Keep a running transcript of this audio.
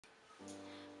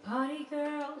Party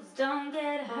girls, don't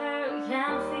get hurt,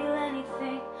 can't feel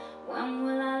anything. When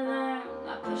will I learn?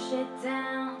 I push it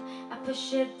down, I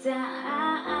push it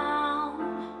down.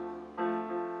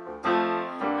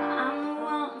 I'm the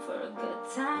one for a good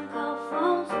time, call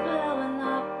phones blowing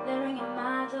up, they're ringing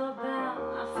my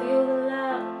doorbell. I feel the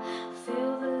love, I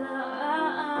feel the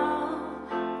love.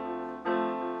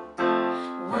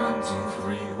 1, 2,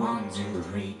 3, 1, 2,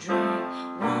 3, drink.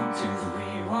 1, 2,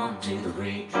 3, 1, 2,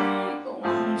 3, drink.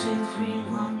 1, 2, 3,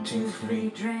 1, 2, 3,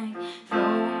 drink. Throw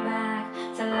 'em back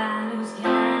till I lose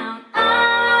count.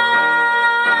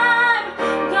 I'm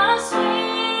gonna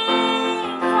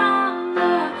swing from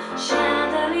the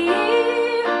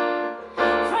chandelier,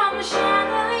 from the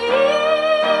chandelier.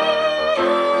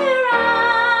 I'm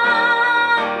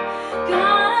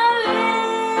gonna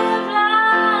live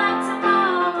like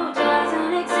tomorrow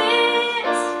doesn't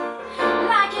exist,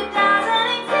 like it doesn't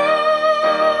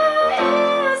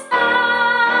exist.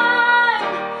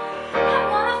 I'm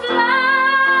gonna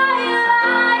fly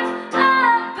like a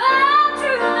bird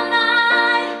through the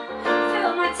night,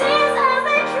 feel my tears as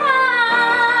they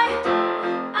dry.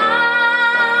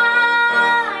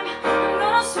 I'm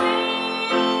gonna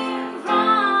swing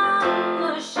from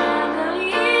the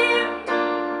chandelier,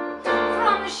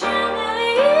 from the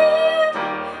chandelier.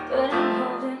 But I'm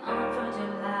holding on for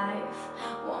dear life,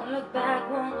 won't look back,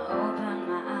 won't open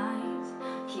my eyes.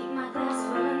 Keep my glass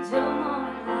full until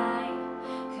morning light,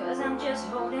 'cause I'm just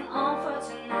holding on for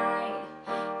tonight.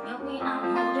 Know me, I'm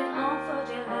holding on for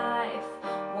dear life,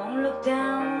 won't look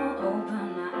down, won't open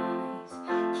my eyes.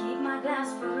 Keep my glass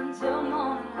full until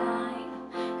morning light,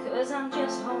 'cause I'm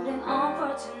just holding on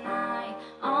for tonight,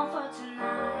 on for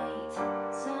tonight.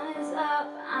 Sun is up,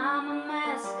 I'm a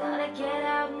mess, gotta get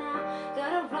out now,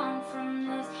 gotta run from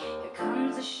this. Here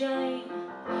comes the shame,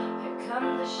 here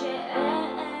comes the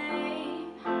shame.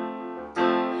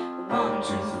 1,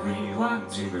 2, 3, 1,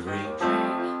 2, 3,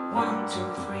 drink. 1, 2,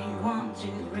 3, 1,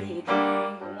 2, 3,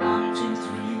 drink. 1, 2,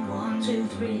 3, 1, 2,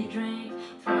 3, drink.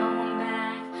 Throw 'em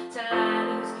back till I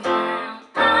lose count.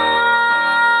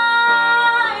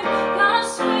 I'm gonna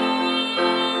swing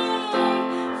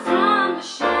from the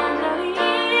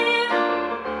chandelier,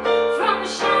 from the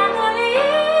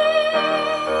chandelier.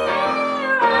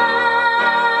 I'm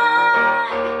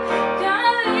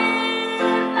gonna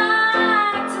live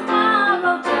like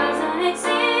tomorrow doesn't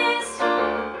exist,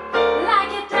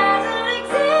 like it doesn't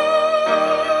exist.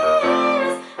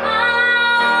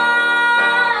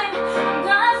 I'm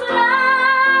gonna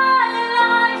fly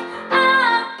like a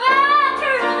bird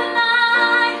through the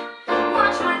night,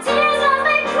 watch my tears as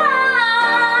they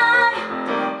dry.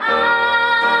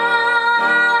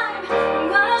 I'm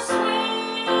gonna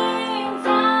swing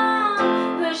from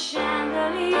the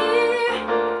chandelier,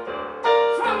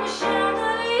 from the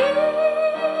chandelier.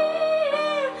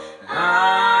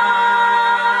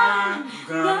 I'm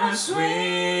gonna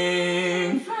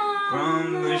swing from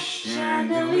the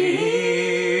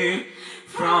chandelier,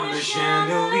 from the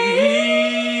chandelier.